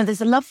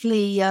 There's a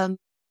lovely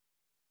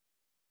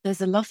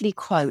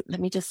quote. Let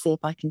me just see if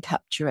I can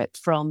capture it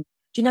from.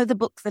 Do you know the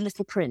book The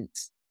Little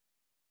Prince?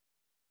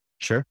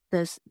 Sure.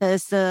 There's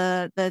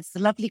a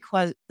lovely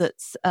quote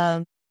that's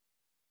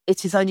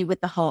it is only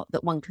with the heart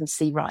that one can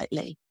see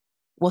rightly.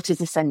 What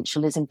is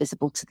essential is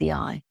invisible to the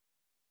eye.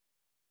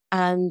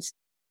 And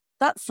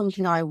that's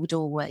something I would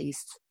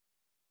always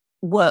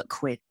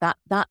work with. That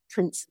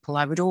principle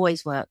I would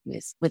always work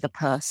with a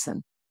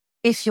person.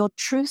 If you're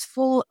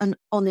truthful and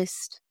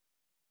honest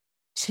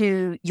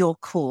to your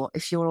core,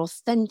 if you're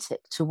authentic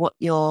to what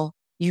you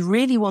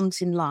really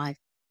want in life,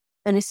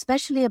 and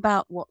especially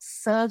about what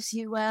serves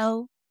you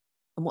well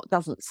and what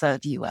doesn't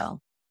serve you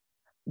well,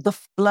 the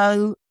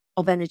flow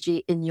of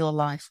energy in your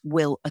life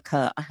will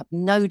occur. I have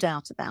no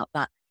doubt about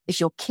that. If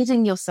you're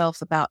kidding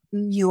yourself about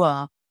who you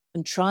are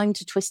and trying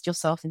to twist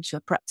yourself into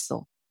a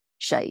pretzel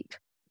shape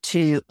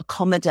to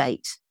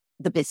accommodate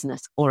the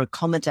business or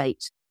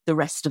accommodate the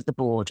rest of the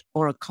board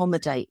or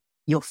accommodate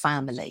your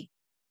family,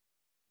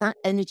 that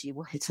energy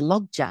will hit a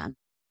logjam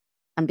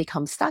and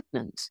become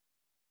stagnant.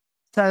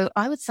 So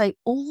I would say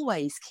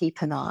always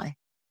keep an eye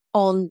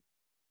on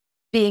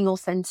being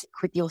authentic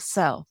with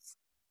yourself.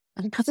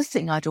 And another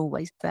thing I'd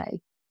always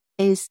say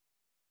is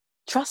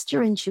trust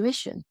your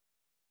intuition.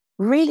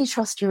 Really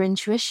trust your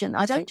intuition.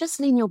 I don't just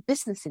mean your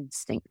business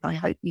instinct. I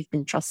hope you've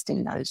been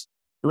trusting those,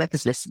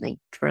 whoever's listening,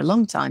 for a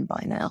long time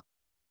by now.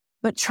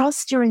 But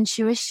trust your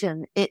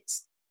intuition.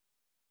 It's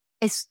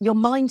your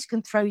mind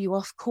can throw you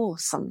off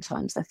course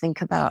sometimes, I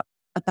think, about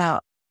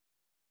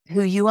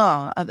who you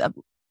are.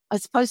 I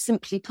suppose,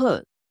 simply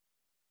put,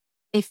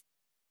 if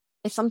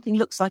something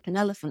looks like an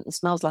elephant and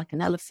smells like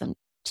an elephant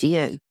to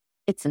you,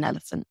 it's an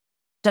elephant.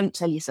 Don't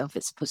tell yourself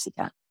it's a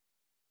pussycat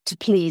to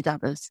please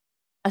others.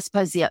 I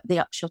suppose the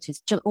upshot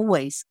is just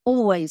always,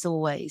 always,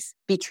 always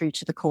be true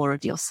to the core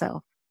of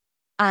yourself.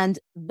 And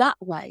that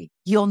way,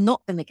 you're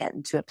not going to get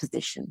into a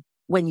position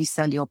when you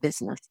sell your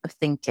business of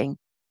thinking,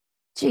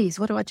 geez,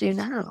 what do I do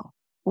now?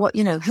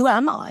 Who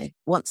am I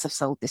once I've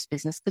sold this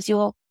business? Because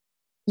you'll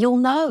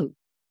know.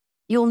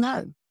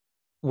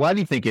 Why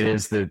do you think it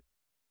is that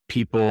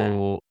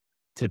people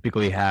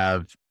typically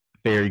have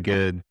very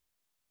good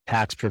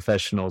tax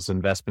professionals,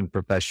 investment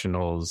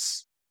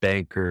professionals,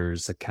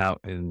 bankers,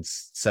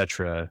 accountants,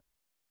 etc.,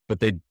 but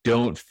they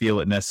don't feel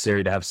it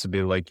necessary to have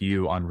somebody like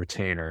you on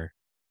retainer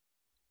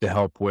to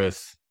help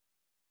with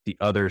the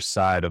other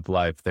side of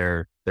life,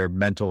 their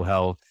mental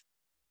health,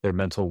 their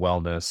mental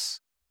wellness?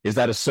 Is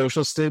that a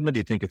social stigma? Do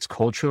you think it's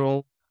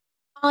cultural?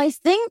 I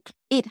think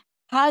it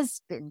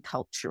has been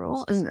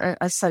cultural and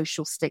a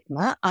social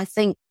stigma. I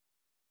think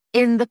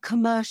in the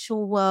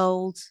commercial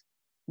world,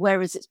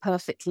 whereas it's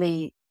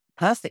perfectly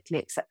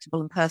acceptable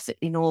and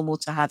perfectly normal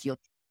to have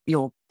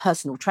your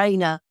personal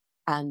trainer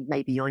and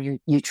maybe your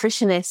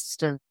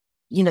nutritionist and,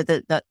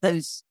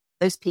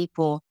 those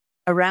people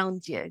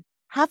around you,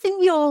 having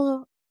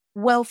your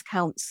wealth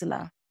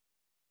counselor,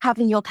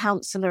 having your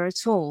counselor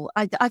at all.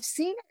 I've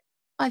seen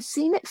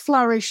it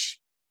flourish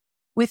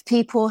with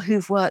people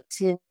who've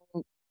worked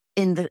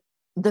in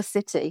the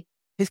city,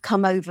 who've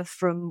come over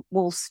from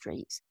Wall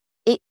Street.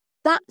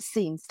 That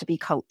seems to be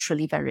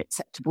culturally very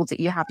acceptable, that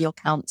you have your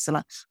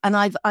counselor. And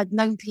I've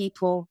known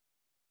people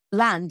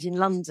land in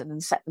London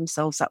and set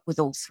themselves up with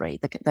all three,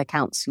 their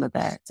counselor,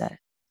 their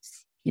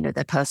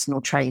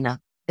personal trainer,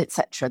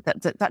 etc.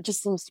 That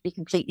just seems to be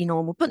completely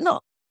normal, but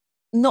not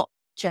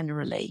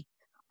generally.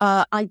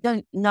 I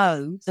don't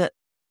know that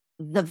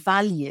the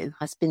value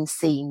has been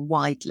seen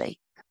widely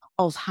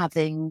of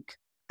having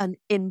an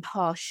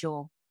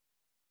impartial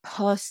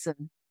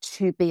person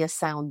to be a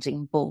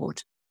sounding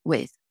board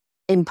with.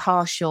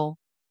 Impartial,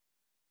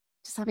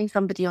 just having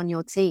somebody on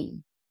your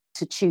team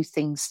to chew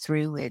things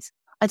through with.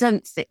 I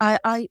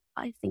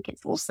think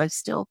it's also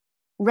still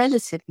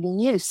relatively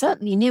new,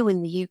 certainly new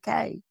in the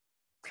UK.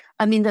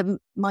 I mean,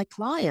 my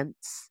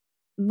clients,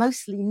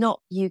 mostly not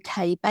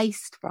UK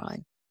based,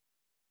 Brian,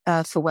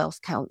 for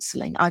wealth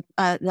counselling. I'd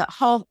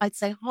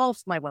say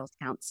half my wealth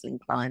counselling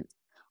clients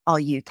are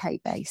UK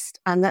based.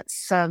 And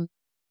that's,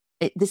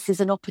 this is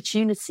an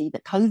opportunity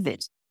that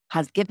COVID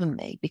has given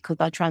me because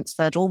I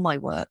transferred all my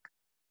work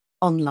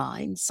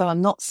online. So I'm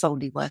not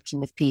solely working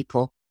with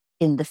people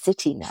in the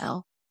city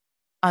now.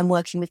 I'm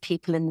working with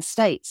people in the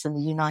States and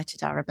the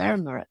United Arab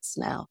Emirates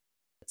now.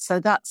 So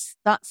that's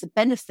a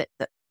benefit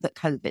that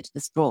COVID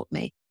has brought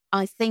me.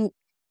 I think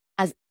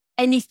as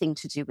anything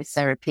to do with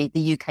therapy,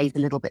 the UK is a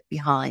little bit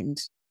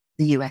behind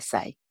the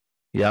USA.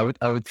 Yeah,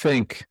 I would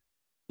think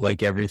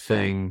like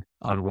everything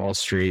on Wall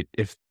Street,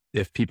 if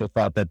people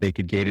thought that they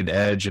could gain an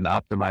edge and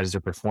optimize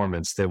their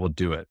performance, they will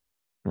do it,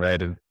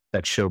 right? And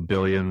that show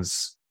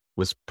Billions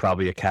was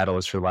probably a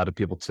catalyst for a lot of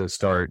people to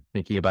start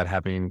thinking about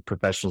having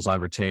professionals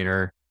on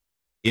retainer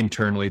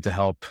internally to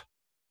help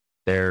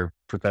their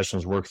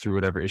professionals work through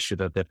whatever issue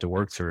that they have to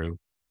work through.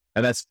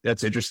 And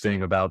that's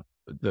interesting about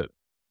the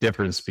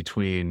difference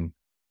between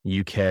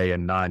UK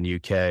and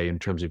non-UK in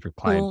terms of your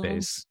client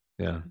base.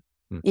 Yeah.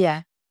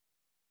 Yeah.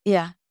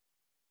 Yeah.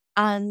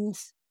 And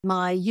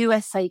my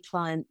USA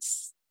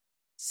clients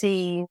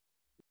seem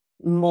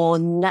more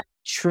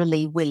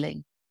naturally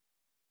willing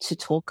to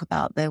talk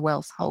about their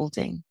wealth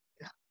holding.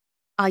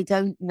 I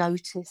don't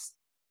notice,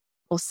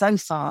 or so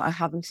far, I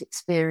haven't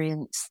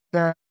experienced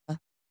I'm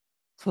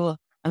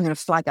going to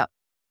flag up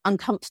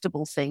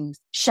uncomfortable things,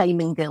 shame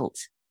and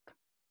guilt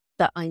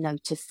that I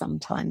notice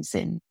sometimes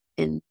in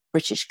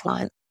British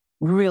clients,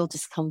 real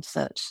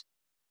discomfort.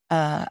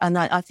 And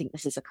I think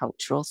this is a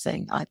cultural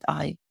thing.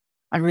 I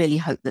really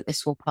hope that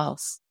this will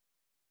pass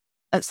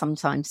at some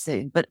time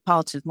soon. But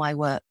part of my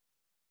work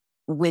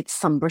with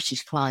some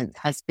British clients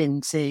has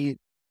been to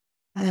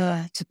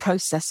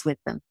process with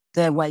them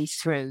their way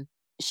through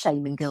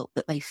shame and guilt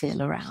that they feel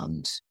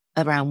around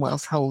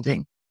wealth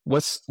holding.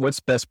 What's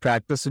best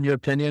practice in your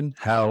opinion?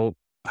 How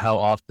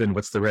often?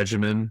 What's the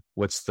regimen?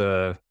 What's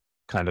the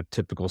kind of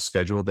typical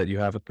schedule that you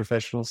have with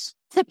professionals?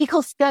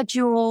 Typical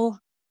schedule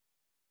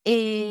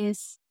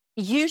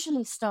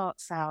usually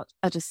starts out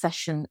at a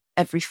session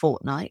every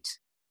fortnight.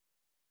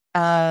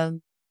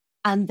 And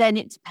then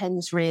it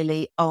depends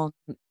really on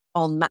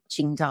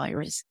matching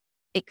diaries.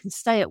 It can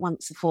stay at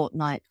once a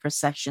fortnight for a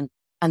session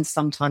and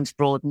sometimes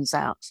broadens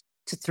out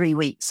to 3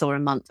 weeks or a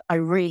month. I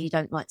really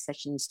don't like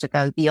sessions to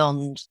go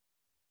beyond,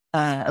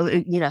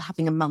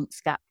 having a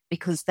month's gap,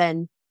 because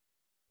then,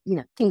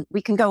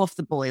 we can go off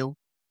the boil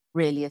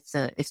really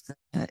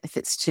if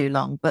it's too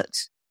long,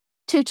 but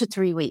 2 to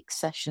 3 week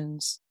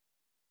sessions.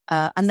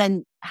 And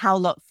then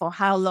for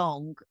how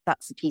long,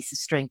 that's a piece of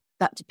string.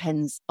 That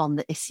depends on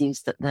the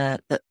issues that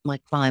my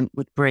client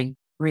would bring,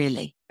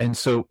 really. And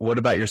so what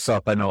about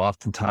yourself? I know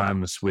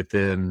oftentimes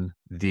within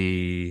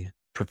the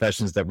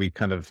professions that we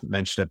kind of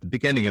mentioned at the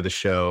beginning of the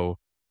show,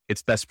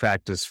 it's best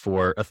practice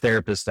for a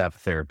therapist to have a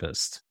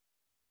therapist.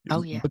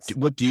 Oh, yes.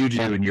 What do you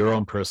do in your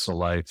own personal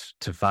life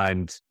to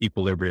find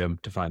equilibrium,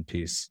 to find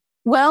peace?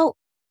 Well,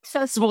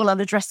 first of all, I'll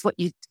address what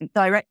you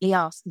directly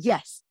asked.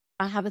 Yes,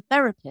 I have a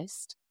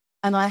therapist,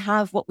 and I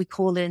have what we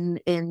call in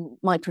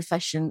my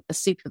profession a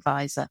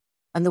supervisor.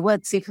 And the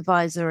word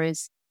supervisor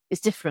is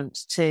different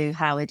to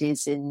how it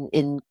is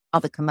in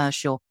other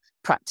commercial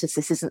practice.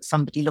 This isn't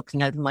somebody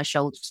looking over my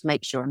shoulder to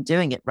make sure I'm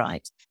doing it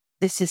right.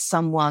 This is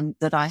someone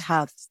that I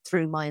have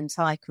through my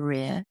entire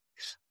career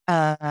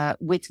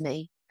with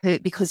me,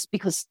 because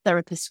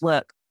therapists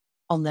work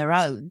on their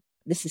own.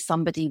 This is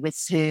somebody with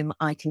whom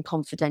I can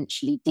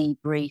confidentially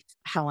debrief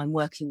how I'm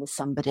working with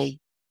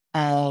somebody.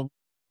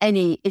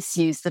 Any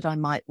issues that I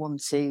might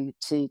want to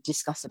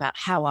discuss about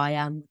how I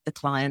am with the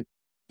client,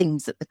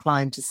 things that the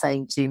client is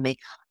saying to me.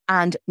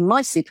 And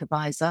my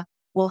supervisor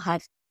will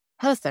have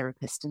her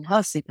therapist and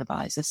her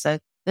supervisor. So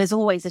there's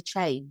always a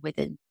chain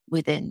within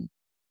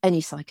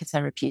any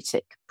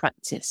psychotherapeutic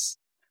practice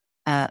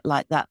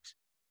like that.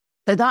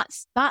 So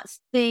that's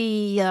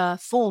the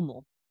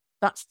formal.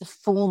 That's the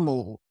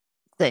formal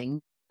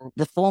thing,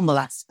 the formal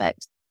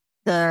aspect.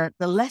 The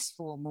less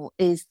formal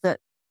is that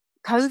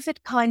COVID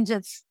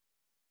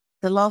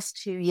the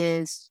last 2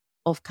 years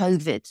of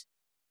COVID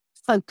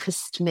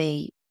focused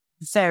me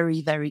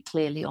very, very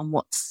clearly on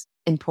what's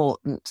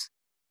important.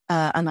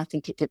 And I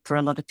think it did for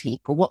a lot of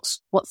people.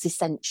 What's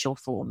essential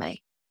for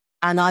me.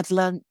 And I've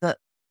learned that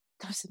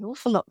there's an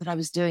awful lot that I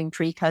was doing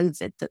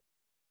pre-COVID that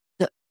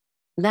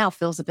now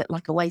feels a bit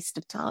like a waste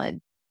of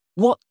time.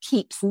 What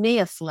keeps me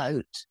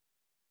afloat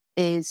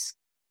is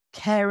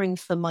caring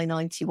for my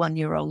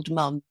 91-year-old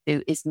mum,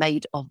 who is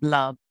made of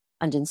love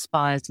and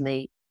inspires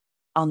me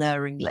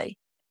unerringly.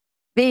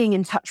 Being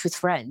in touch with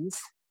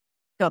friends,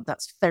 God,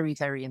 that's very,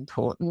 very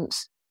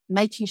important.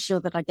 Making sure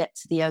that I get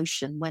to the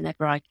ocean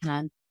whenever I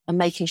can, and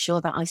making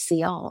sure that I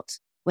see art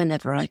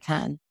whenever I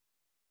can.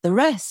 The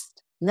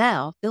rest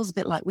now feels a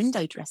bit like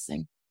window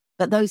dressing,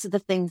 but those are the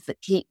things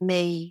that keep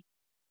my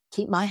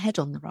head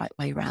on the right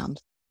way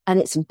round. And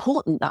it's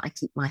important that I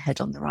keep my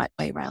head on the right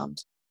way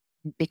round,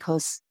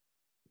 because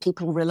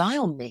people rely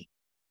on me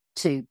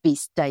to be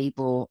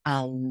stable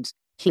and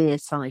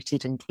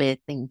clear-sighted and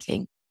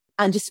clear-thinking,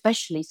 and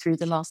especially through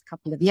the last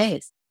couple of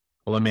years.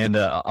 Well,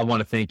 Amanda, I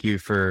want to thank you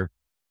for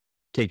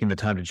taking the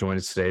time to join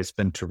us today. It's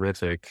been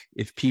terrific.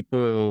 If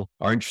people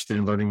are interested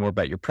in learning more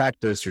about your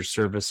practice, your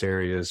service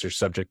areas, your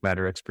subject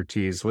matter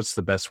expertise, what's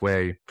the best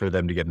way for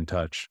them to get in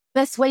touch?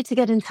 Best way to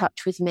get in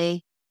touch with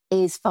me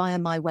is via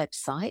my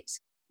website,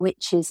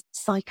 which is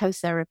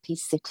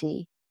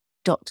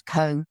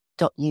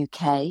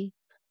psychotherapycity.co.uk.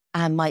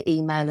 And my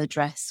email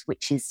address,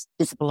 which is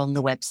visible on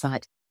the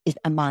website, is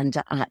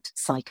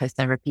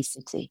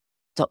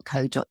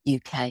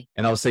amanda@psychotherapycity.co.uk.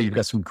 And I'll say you've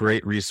got some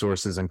great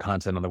resources and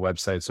content on the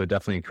website. So I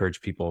definitely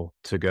encourage people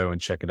to go and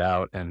check it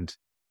out. And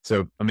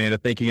So Amanda,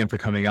 thank you again for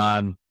coming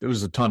on. It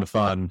was a ton of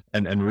fun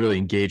and really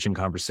engaging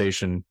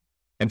conversation.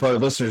 And for our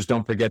listeners,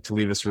 don't forget to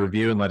leave us a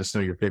review and let us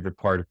know your favorite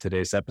part of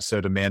today's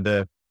episode.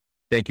 Amanda,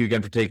 thank you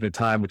again for taking the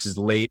time, which is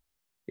late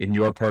in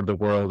your part of the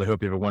world. I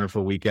hope you have a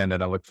wonderful weekend,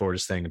 and I look forward to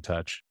staying in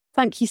touch.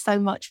 Thank you so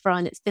much,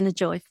 Brian. It's been a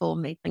joy for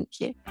me. Thank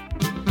you.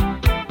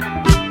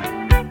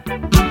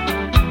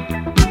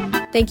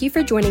 Thank you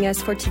for joining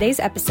us for today's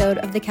episode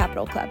of The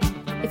Capital Club.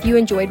 If you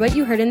enjoyed what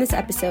you heard in this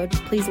episode,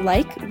 please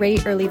like,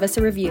 rate, or leave us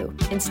a review,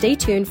 and stay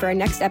tuned for our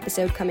next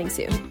episode coming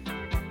soon.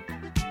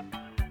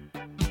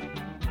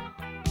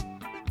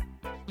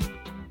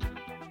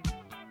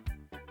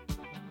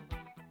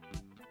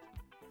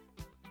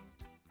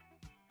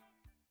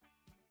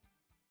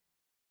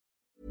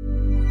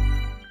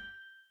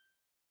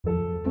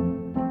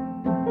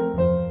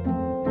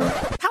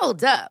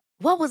 Hold up.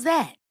 What was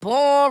that?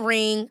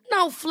 Boring.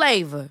 No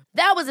flavor.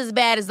 That was as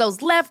bad as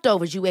those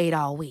leftovers you ate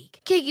all week.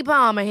 Keke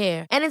Palmer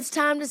here, and it's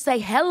time to say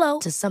hello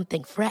to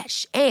something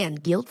fresh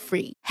and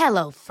guilt-free.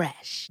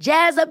 HelloFresh.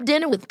 Jazz up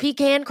dinner with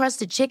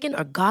pecan-crusted chicken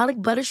or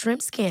garlic butter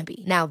shrimp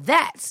scampi. Now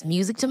that's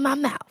music to my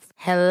mouth.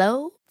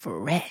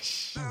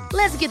 HelloFresh.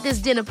 Let's get this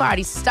dinner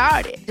party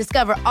started.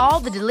 Discover all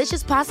the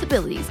delicious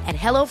possibilities at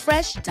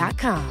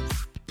HelloFresh.com.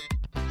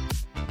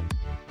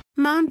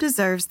 Mom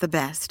deserves the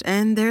best,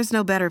 and there's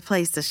no better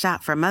place to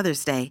shop for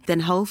Mother's Day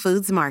than Whole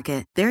Foods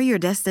Market. They're your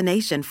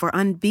destination for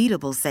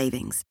unbeatable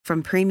savings,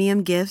 from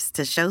premium gifts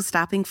to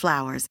show-stopping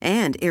flowers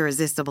and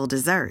irresistible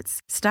desserts.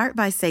 Start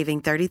by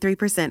saving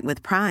 33%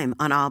 with Prime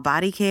on all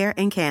body care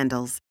and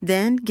candles.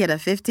 Then get a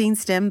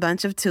 15-stem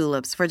bunch of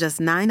tulips for just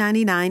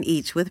 $9.99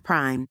 each with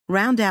Prime.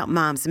 Round out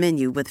Mom's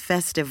menu with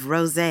festive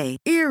rosé,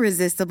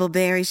 irresistible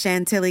berry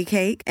chantilly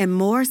cake, and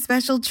more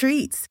special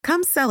treats.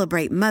 Come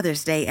celebrate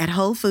Mother's Day at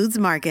Whole Foods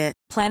Market.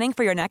 Planning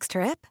for your next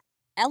trip?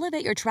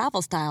 Elevate your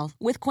travel style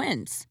with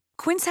Quince.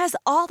 Quince has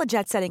all the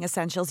jet-setting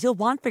essentials you'll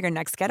want for your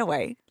next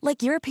getaway,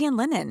 like European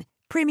linen,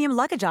 premium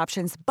luggage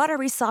options,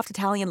 buttery soft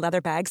Italian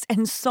leather bags,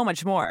 and so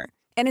much more.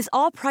 And is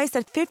all priced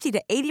at 50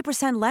 to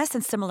 80% less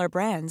than similar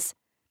brands.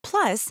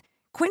 Plus,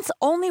 Quince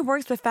only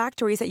works with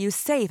factories that use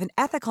safe and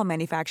ethical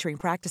manufacturing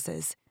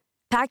practices.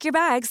 Pack your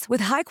bags with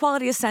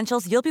high-quality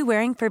essentials you'll be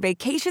wearing for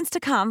vacations to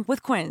come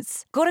with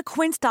Quince. Go to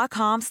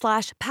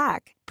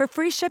quince.com/pack for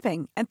free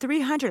shipping and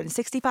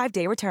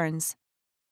 365-day returns.